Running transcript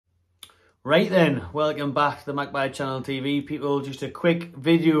Right then, welcome back to the Magpie Channel TV. People, just a quick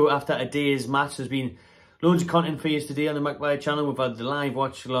video after a day's match. There's been loads of content for you today on the Magpie Channel. We've had the live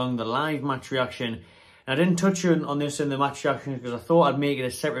watch along, the live match reaction. And I didn't touch on this in the match reaction because I thought I'd make it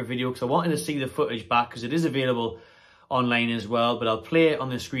a separate video because I wanted to see the footage back because it is available online as well. But I'll play it on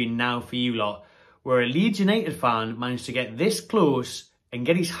the screen now for you lot, where a Leeds United fan managed to get this close and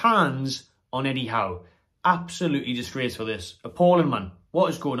get his hands on Eddie Howe. Absolutely disgraceful, this. Appalling, man. What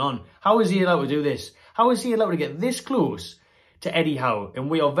is going on? How is he allowed to do this? How is he allowed to get this close to Eddie Howe? And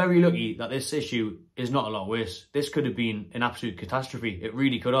we are very lucky that this issue is not a lot worse. This could have been an absolute catastrophe. It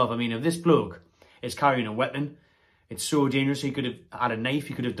really could have. I mean, if this bloke is carrying a weapon, it's so dangerous. He could have had a knife.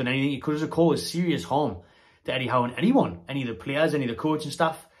 He could have done anything. He could have caused serious harm to Eddie Howe and anyone. Any of the players, any of the coaching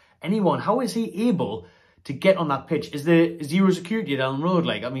staff, anyone. How is he able to get on that pitch? Is there zero security down the road?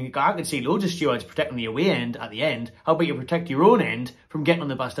 Like, I mean, I could see loads of stewards protecting the away end at the end. How about you protect your own end from getting on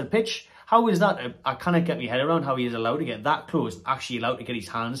the bastard pitch? How is that? I cannot get my head around how he is allowed to get that close, actually allowed to get his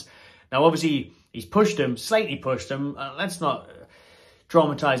hands. Now, obviously, he's pushed him, slightly pushed him. Let's not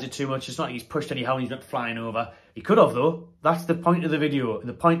dramatise it too much. It's not like he's pushed Eddie Howe and he's not flying over. He could have, though. That's the point of the video.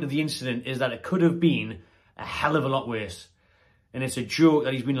 The point of the incident is that it could have been a hell of a lot worse. And it's a joke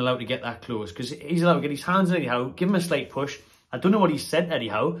that he's been allowed to get that close because he's allowed to get his hands on Eddie Howe, give him a slight push. I don't know what he said to Eddie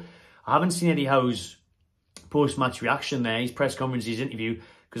Howe. I haven't seen Eddie Howe's post-match reaction there, his press conference, his interview,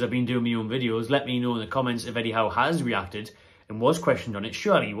 because I've been doing my own videos. Let me know in the comments if Eddie Howe has reacted and was questioned on it.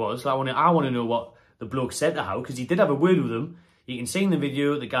 Surely he was. I want to know what the bloke said to Howe because he did have a word with him. You can see in the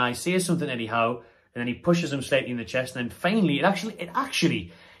video, the guy says something to Eddie Howe and then he pushes him slightly in the chest. And then finally, it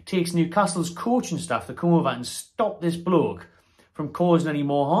actually takes Newcastle's coaching staff to come over and stop this bloke from causing any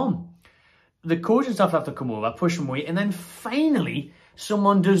more harm. The coaching staff have to come over, push him away, and then finally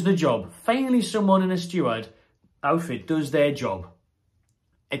someone does the job. Finally someone in a steward outfit does their job.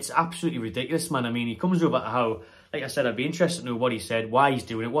 It's absolutely ridiculous, man. I mean, he comes over to Howe. Like I said, I'd be interested to know what he said, why he's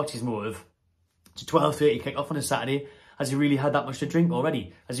doing it, what's his motive. It's a 12:30 kick-off on a Saturday. Has he really had that much to drink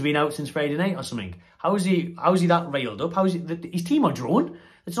already? Has he been out since Friday night or something? How is he that riled up? His team are drawn.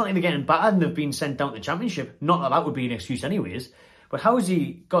 It's not like they're getting battered and they've been sent down to the championship. Not that that would be an excuse anyways. But how has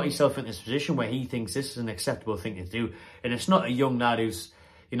he got himself in this position where he thinks this is an acceptable thing to do? And it's not a young lad who's,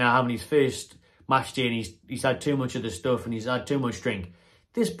 you know, having his first match day and he's had too much of the stuff and he's had too much drink.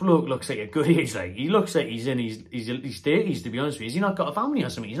 This bloke looks like a good age. Like, he looks like he's in his 30s, to be honest with you. Has he not got a family or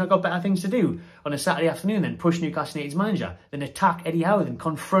something? He's not got better things to do on a Saturday afternoon than push Newcastle United's manager, than attack Eddie Howe, than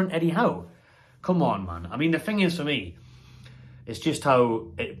confront Eddie Howe? Come on, man. I mean, the thing is, for me, it's just how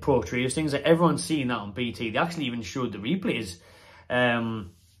it portrays things. Like, everyone's seeing that on BT. They actually even showed the replays.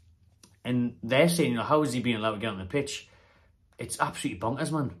 And they're saying, you know, how is he being allowed to get on the pitch? It's absolutely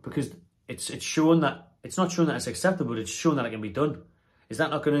bonkers, man. Because it's showing that, it's not showing that it's acceptable, it's showing that it can be done. Is that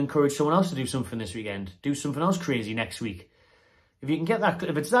not going to encourage someone else to do something this weekend? Do something else crazy next week? If you can get that,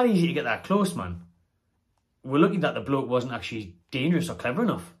 if it's that easy to get that close, man, we're lucky that the bloke wasn't actually dangerous or clever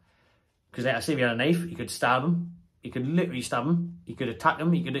enough. Because like I say, if he had a knife, he could stab him. He could literally stab him. He could attack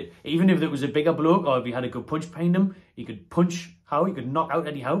him. He could, even if it was a bigger bloke or if he had a good punch behind him, he could punch Howe. He could knock out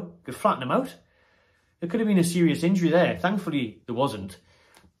Eddie Howe. He could flatten him out. There could have been a serious injury there. Thankfully, there wasn't.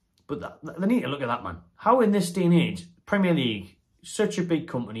 But they need to look at that, man. How in this day and age, Premier League, such a big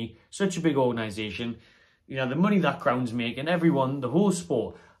company, such a big organisation, you know, the money that ground's making, everyone, the whole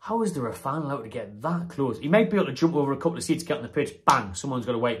sport, how is there a fan allowed to get that close? He might be able to jump over a couple of seats, get on the pitch, bang, someone's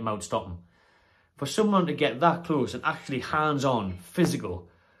got to wipe him out, stop him. For someone to get that close and actually hands-on, physical,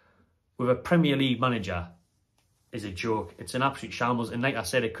 with a Premier League manager is a joke. It's an absolute shambles. And like I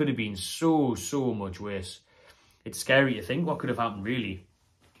said, it could have been so much worse. It's scary to think what could have happened, really.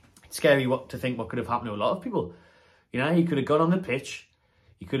 It's scary to think what could have happened to a lot of people. You know, he could have got on the pitch.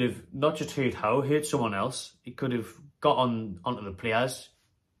 He could have not just hurt Howe, hurt someone else. He could have got onto the players.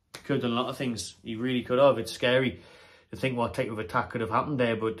 He could have done a lot of things. He really could have. It's scary to think what type of attack could have happened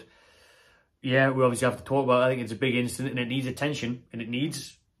there. But yeah, we obviously have to talk about it. I think it's a big incident and it needs attention. And it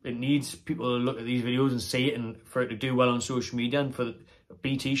needs people to look at these videos and see it, and for it to do well on social media. And for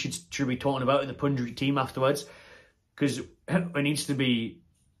BT should be talking about it, the punditry team afterwards. Because it needs to be,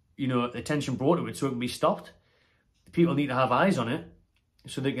 you know, attention brought to it so it can be stopped. People need to have eyes on it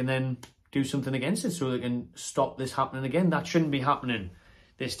so they can then do something against it, so they can stop this happening again. That shouldn't be happening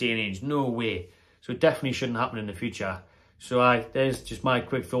this day and age. No way. So it definitely shouldn't happen in the future. So there's just my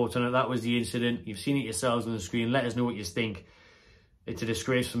quick thoughts on it. That was the incident. You've seen it yourselves on the screen. Let us know what you think. It's a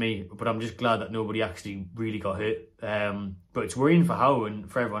disgrace for me, but I'm just glad that nobody actually really got hurt. But it's worrying for Howe and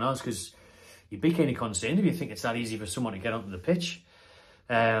for everyone else, because you'd be kind of concerned if you think it's that easy for someone to get onto the pitch.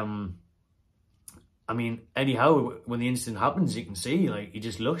 I mean, Eddie Howe, when the incident happens, you can see, like, he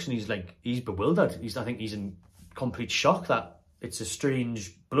just looks and he's bewildered. I think he's in complete shock that it's a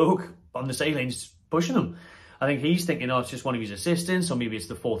strange bloke on the sidelines pushing him. I think he's thinking, oh, it's just one of his assistants, or maybe it's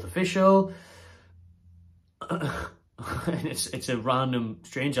the fourth official. And it's a random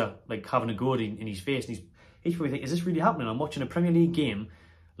stranger, like, having a go in his face. And he's probably thinking, is this really happening? I'm watching a Premier League game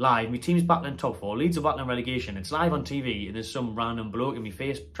live. My team's battling top four. Leeds are battling relegation. It's live on TV, and there's some random bloke in my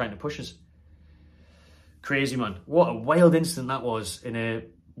face trying to push us. Crazy, man. What a wild incident that was in a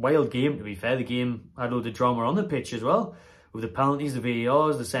wild game, to be fair. The game had loads of drama on the pitch as well, with the penalties, the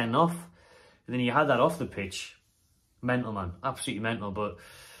VARs, the sending off. And then you had that off the pitch. Mental, man. Absolutely mental. But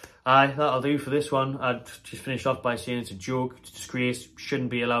aye, that'll do for this one. I'd just finished off by saying it's a joke. It's a disgrace. Shouldn't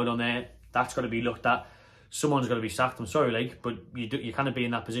be allowed on there. That's got to be looked at. Someone's got to be sacked. I'm sorry, like, but you can't be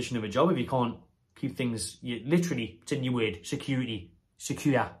in that position of a job if you can't keep things, literally, it's in your word, security,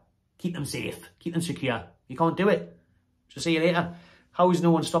 secure. Keep them safe. Keep them secure. You can't do it. So see you later. How has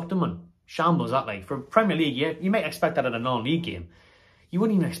no one stopped them, man? Shambles, that, like. For Premier League, yeah, you might expect that at a non-league game. You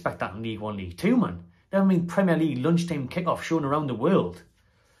wouldn't even expect that in League 1, League 2, man. I mean, Premier League lunchtime kickoff shown around the world.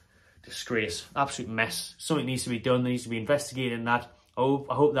 Disgrace. Absolute mess. Something needs to be done. There needs to be investigated in that. I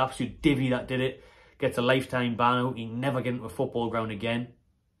hope the absolute divvy that did it gets a lifetime ban. I hope he never get into a football ground again.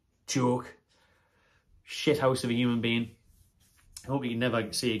 Joke. Shithouse of a human being. I hope you can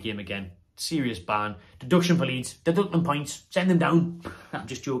never see a game again. Serious ban. Deduction for Leeds. Deduct them points. Send them down. I'm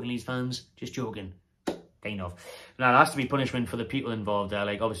just joking, Leeds fans. Just joking. Kind of. Now, there has to be punishment for the people involved there.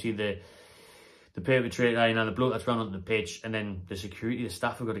 Like, obviously, the perpetrator, you know, the bloke that's run onto the pitch, and then the security, the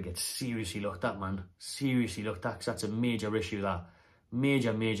staff have got to get seriously looked at, man. Seriously looked at, because that's a major issue, that.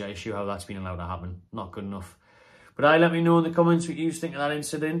 Major issue how that's been allowed to happen. Not good enough. But let me know in the comments what you think of that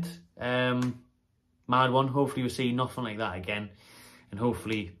incident. Mad one. Hopefully we'll see nothing like that again. And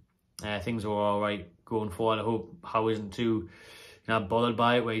hopefully things are all right going forward. I hope Howe isn't too bothered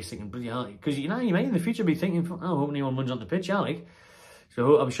by it, where he's thinking, bloody hell. Because, you might in the future be thinking, oh, I hope anyone runs on the pitch, yeah, like.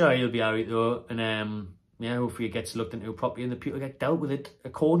 So I'm sure he'll be alright though. And yeah, hopefully it gets looked into properly and the people get dealt with it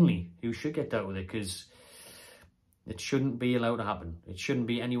accordingly. Who should get dealt with it, because it shouldn't be allowed to happen. It shouldn't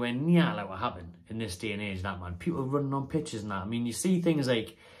be anywhere near allowed to happen in this day and age, that, man. People running on pitches and that. I mean, you see things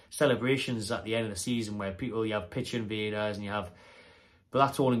like celebrations at the end of the season where you have pitch invaders and you have... But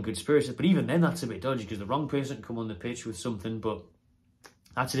that's all in good spirits. But even then, that's a bit dodgy, because the wrong person can come on the pitch with something. But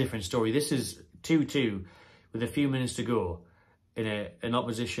that's a different story. This is 2-2 with a few minutes to go. An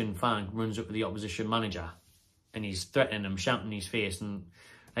opposition fan runs up with the opposition manager and he's threatening him, shouting in his face. And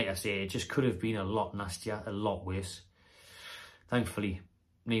like I say, it just could have been a lot nastier, a lot worse. Thankfully,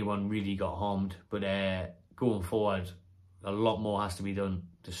 no one really got harmed. But going forward, a lot more has to be done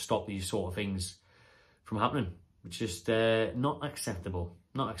to stop these sort of things from happening. It's just not acceptable.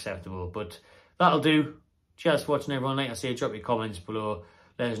 Not acceptable. But that'll do. Cheers for watching, everyone. Like I say, drop your comments below.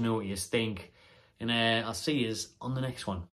 Let us know what you think. And I'll see you on the next one.